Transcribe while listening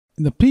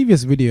In the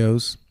previous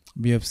videos,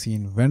 we have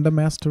seen vendor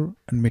master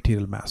and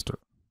material master.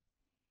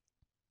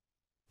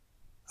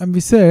 And we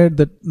said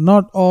that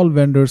not all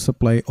vendors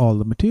supply all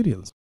the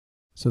materials.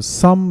 So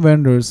some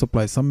vendors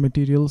supply some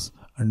materials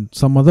and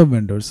some other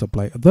vendors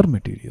supply other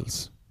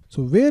materials.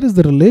 So where is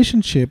the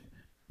relationship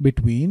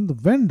between the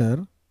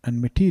vendor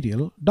and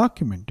material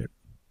documented?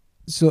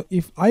 So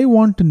if I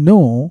want to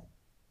know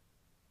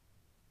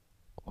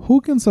who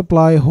can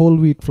supply whole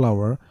wheat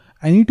flour,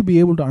 I need to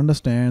be able to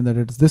understand that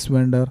it's this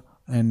vendor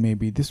and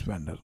maybe this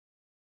vendor.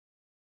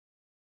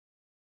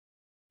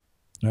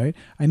 Right?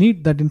 I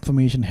need that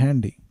information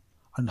handy.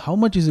 And how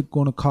much is it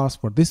going to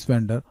cost for this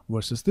vendor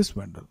versus this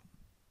vendor?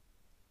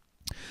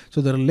 So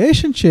the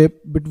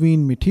relationship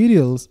between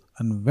materials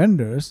and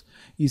vendors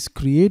is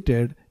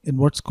created in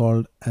what's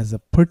called as a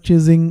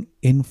purchasing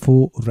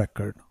info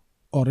record,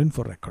 or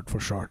info record for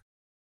short.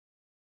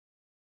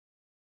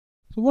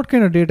 So what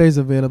kind of data is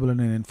available in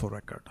an info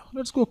record?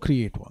 Let's go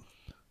create one.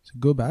 So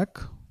go back.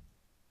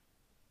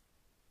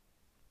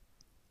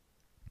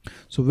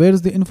 So where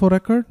is the info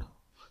record?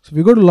 So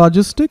we go to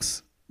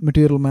logistics,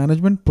 material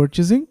management,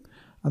 purchasing,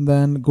 and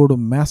then go to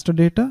master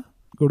data,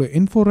 go to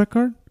info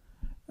record,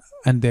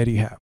 and there you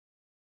have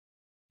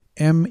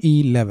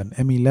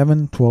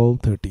M11, 12,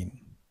 13.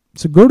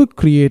 So go to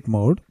create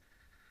mode,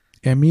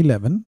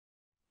 M11,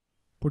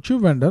 put your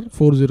vendor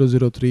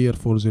 4003 or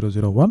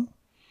 4001,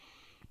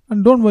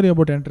 and don't worry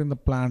about entering the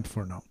plant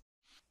for now.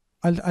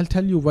 I'll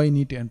tell you why you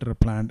need to enter a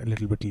plant a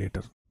little bit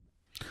later.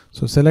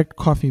 So select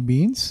coffee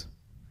beans,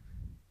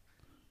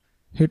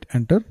 hit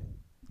enter,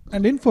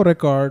 and info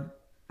record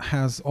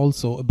has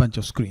also a bunch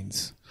of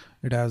screens.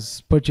 It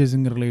has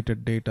purchasing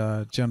related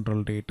data,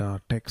 general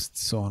data, text,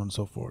 so on and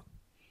so forth.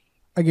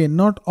 Again,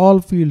 not all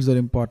fields are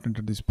important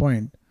at this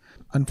point.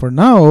 And for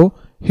now,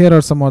 here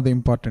are some of the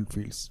important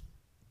fields.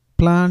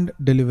 Planned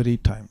delivery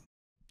time.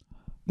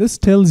 This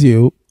tells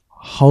you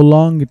how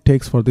long it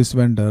takes for this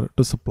vendor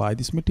to supply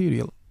this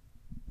material.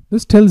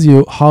 This tells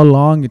you how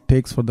long it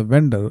takes for the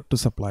vendor to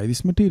supply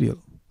this material.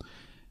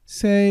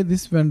 Say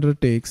this vendor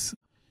takes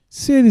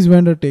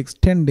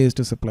 10 days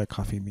to supply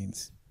coffee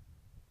beans.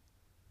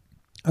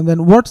 And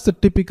then what's the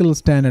typical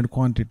standard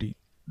quantity?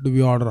 Do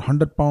we order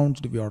 100 pounds?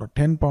 Do we order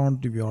 10 pounds?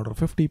 Do we order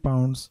 50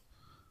 pounds?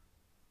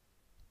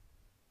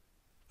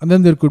 And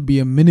then there could be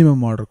a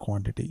minimum order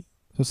quantity.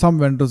 So some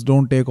vendors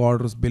don't take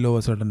orders below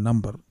a certain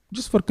number,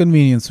 just for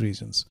convenience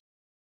reasons.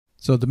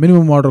 So the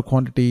minimum order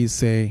quantity is,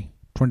 say,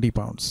 20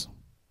 pounds.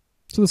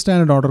 So the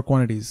standard order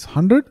quantity is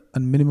 100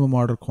 and minimum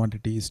order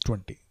quantity is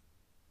 20.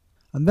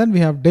 And then we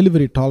have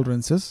delivery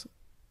tolerances,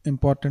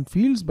 important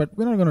fields, but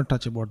we're not going to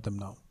touch about them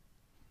now.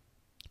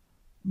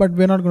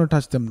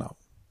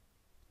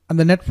 And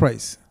the net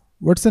price.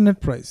 What's the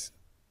net price?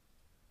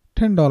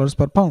 $10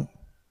 per pound.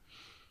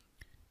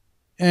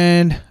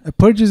 And a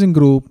purchasing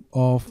group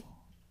of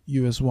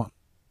US1.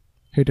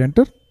 Hit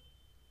enter.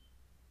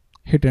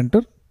 Hit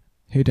enter.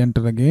 Hit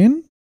enter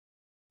again.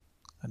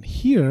 And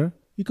here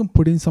you can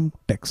put in some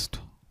text.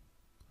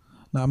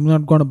 Now I'm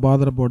not going to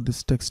bother about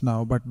this text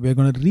now, but we're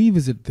going to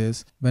revisit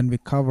this when we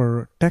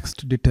cover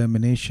text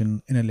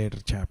determination in a later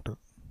chapter.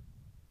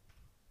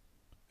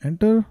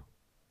 Enter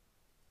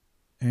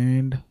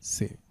and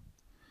save.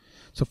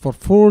 So for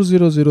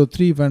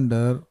 4003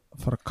 vendor,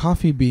 for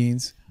coffee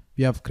beans,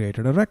 we have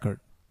created a record.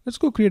 Let's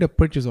go create a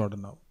purchase order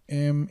now.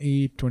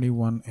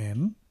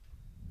 ME21N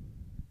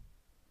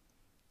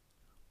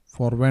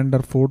for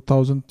vendor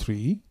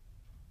 4003.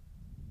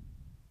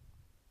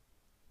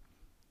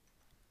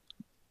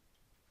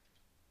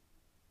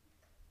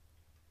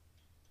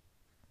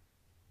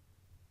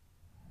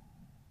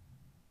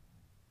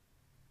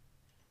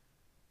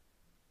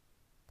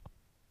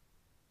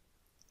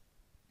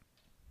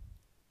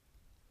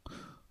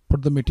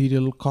 Put the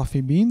material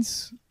coffee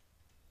beans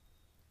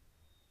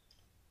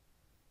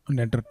and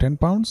enter 10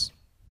 pounds.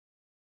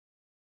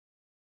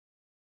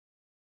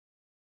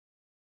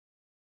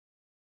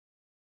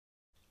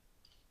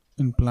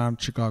 In plant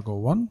Chicago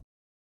 1.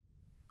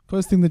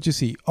 First thing that you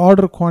see,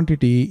 order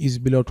quantity is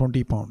below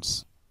 20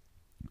 pounds.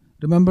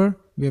 Remember,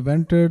 we have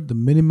entered the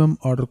minimum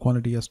order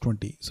quantity as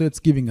 20. So it's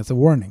giving us a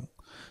warning.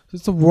 So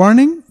it's a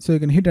warning, so you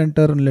can hit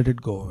enter and let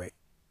it go away.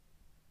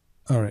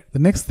 All right, the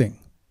next thing.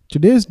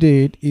 Today's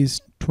date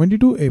is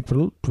 22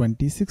 April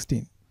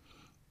 2016.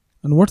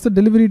 And what's the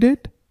delivery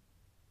date?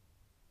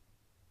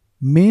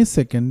 May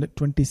 2nd,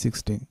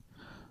 2016.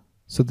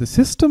 So the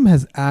system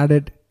has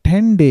added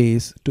 10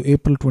 days to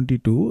April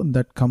 22, and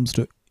that comes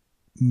to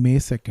May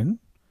 2nd,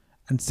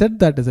 and set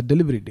that as a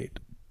delivery date,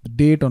 the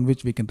date on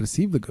which we can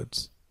receive the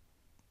goods.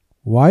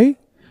 Why?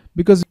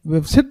 Because we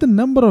have set the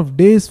number of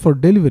days for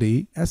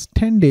delivery as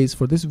 10 days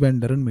for this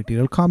vendor and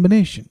material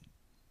combination.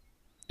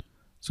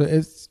 So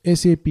as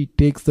SAP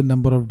takes the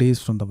number of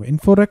days from the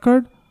info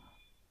record,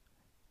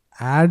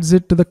 adds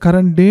it to the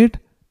current date,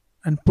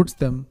 and puts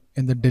them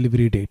in the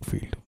delivery date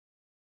field.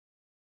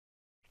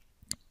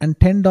 And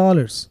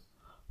 $10.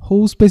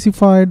 Who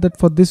specified that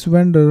for this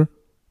vendor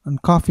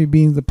and coffee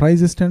beans the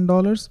price is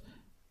 $10?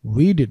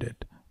 We did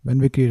it when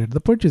we created the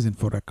purchase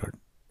info record.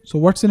 So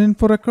what's an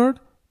info record?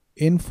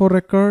 Info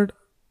record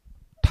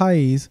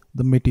ties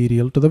the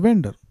material to the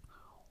vendor.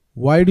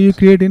 Why do you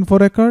create info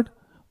record?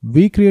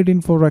 We create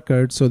info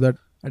record so that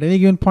at any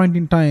given point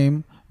in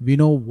time, we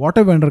know what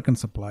a vendor can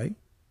supply,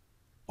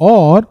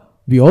 or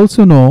we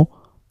also know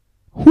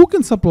who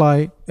can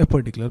supply a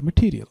particular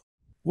material.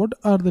 What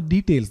are the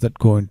details that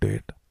go into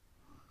it?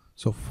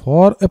 So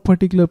for a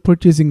particular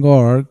purchasing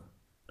org,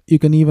 you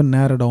can even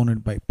narrow down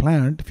it by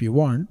plant if you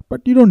want,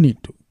 but you don't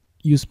need to.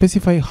 You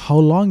specify how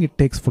long it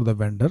takes for the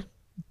vendor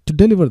to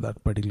deliver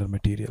that particular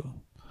material.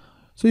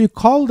 So you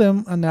call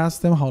them and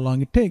ask them how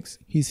long it takes.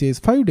 He says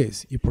 5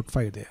 days. You put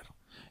 5 there.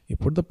 You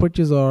put the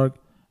purchase org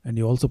and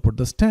you also put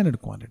the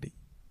standard quantity.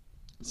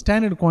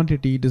 Standard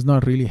quantity does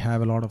not really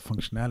have a lot of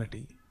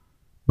functionality,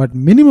 but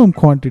minimum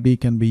quantity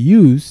can be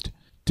used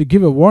to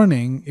give a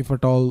warning if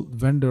at all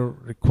vendor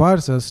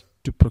requires us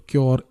to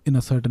procure in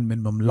a certain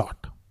minimum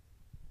lot.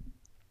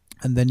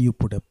 And then you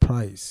put a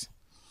price,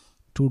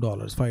 $2,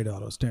 $5,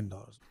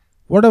 $10,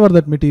 whatever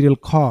that material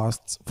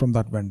costs from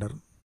that vendor.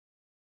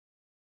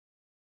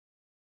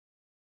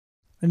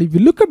 And if you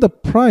look at the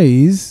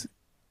price,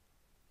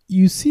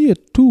 you see a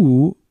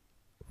 2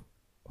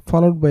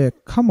 followed by a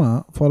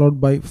comma followed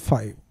by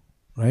 5,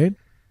 right?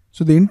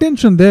 So the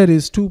intention there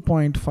is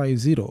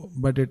 2.50,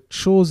 but it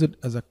shows it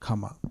as a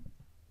comma.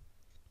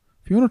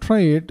 If you want to try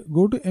it,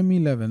 go to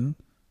M11.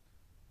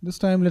 This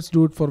time let's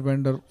do it for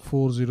vendor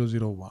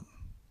 4001.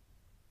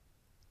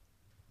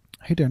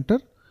 Hit enter.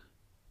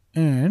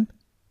 And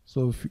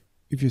so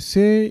if you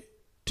say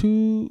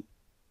so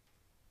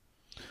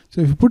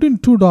if you put in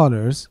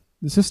 $2,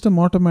 the system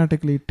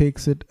automatically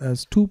takes it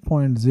as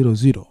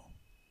 2.00.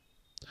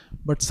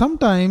 But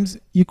sometimes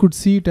you could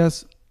see it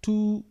as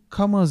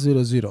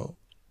 2,00,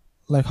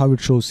 like how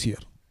it shows here.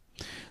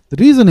 The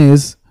reason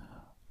is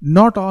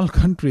not all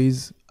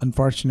countries,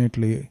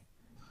 unfortunately,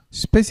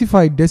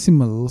 specify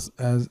decimals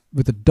as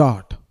with a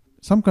dot.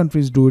 Some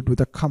countries do it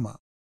with a comma.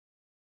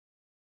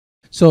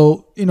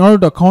 So in order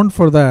to account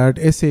for that,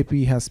 SAP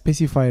has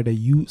specified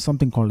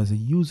something called as a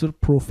user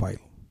profile.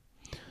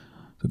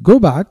 So go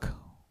back.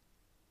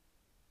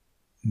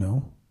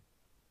 No.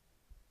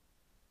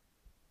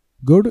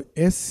 Go to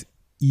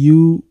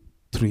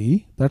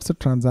SU3. That's a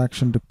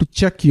transaction to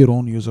check your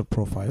own user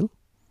profile.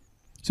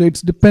 So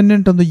it's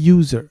dependent on the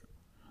user.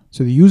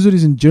 So the user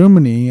is in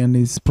Germany and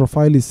his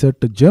profile is set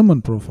to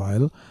German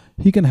profile.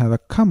 He can have a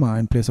comma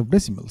in place of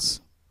decimals.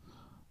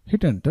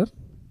 Hit enter.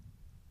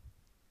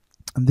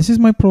 And this is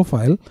my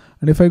profile.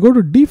 And if I go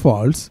to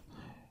defaults,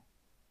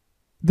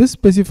 this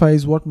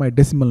specifies what my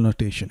decimal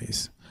notation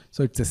is.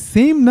 So it's the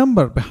same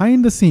number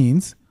behind the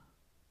scenes,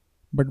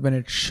 but when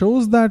it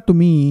shows that to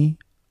me,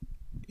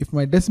 if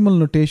my decimal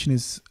notation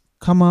is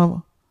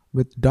comma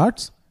with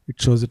dots,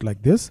 it shows it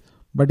like this.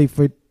 But if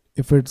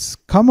it's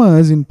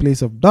commas in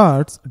place of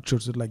dots, it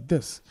shows it like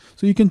this.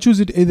 So you can choose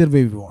it either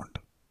way you want.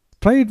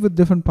 Try it with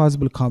different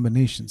possible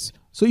combinations.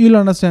 So you'll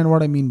understand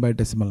what I mean by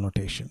decimal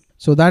notation.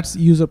 So that's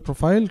user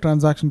profile.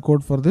 Transaction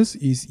code for this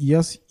is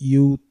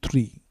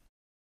SU3.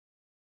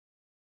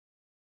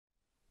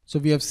 So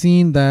we have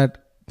seen that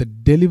the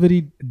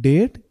delivery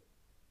date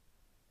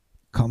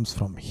comes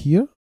from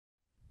here.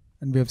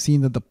 And we have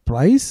seen that the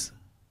price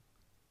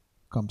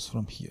comes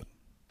from here.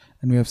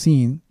 And we have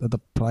seen that the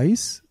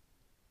price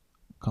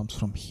comes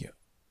from here.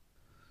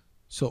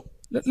 So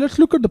let's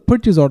look at the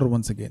purchase order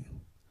once again.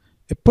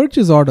 A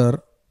purchase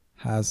order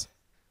has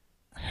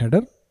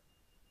header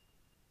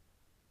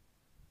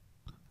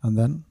and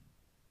then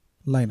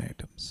line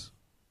items.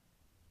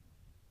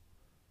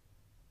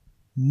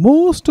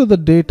 Most of the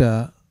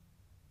data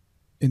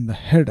in the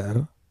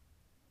header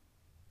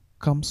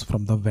comes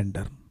from the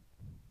vendor,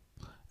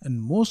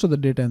 and most of the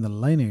data in the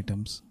line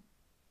items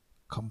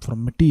come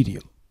from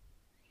material.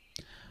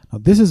 Now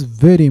this is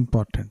very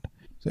important.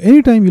 So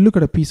anytime you look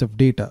at a piece of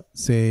data,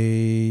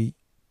 say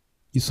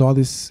you saw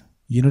this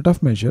unit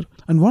of measure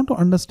and want to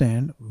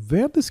understand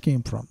where this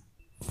came from,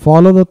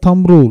 follow the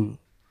thumb rule.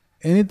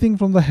 Anything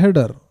from the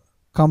header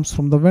comes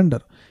from the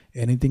vendor.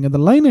 Anything in the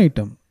line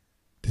item,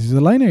 this is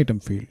a line item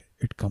field,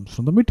 it comes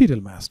from the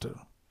material master.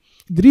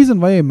 The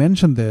reason why I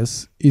mention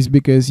this is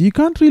because you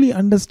can't really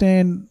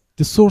understand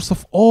the source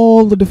of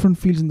all the different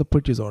fields in the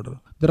purchase order.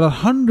 There are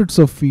hundreds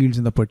of fields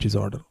in the purchase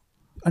order,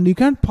 and you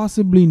can't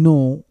possibly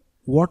know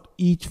what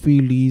each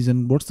field is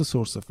and what's the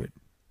source of it.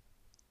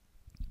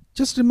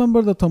 Just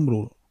remember the thumb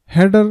rule.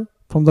 Header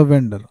from the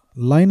vendor,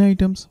 line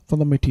items from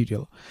the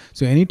material.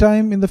 So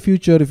anytime in the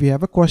future, if you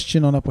have a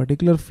question on a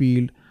particular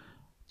field,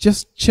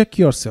 just check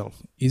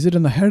yourself. Is it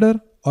in the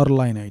header or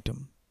line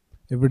item?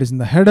 If it is in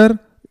the header,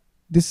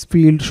 this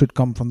field should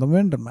come from the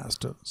vendor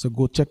master. So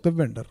go check the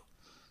vendor.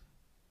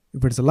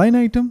 If it's a line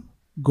item,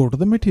 go to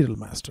the material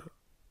master.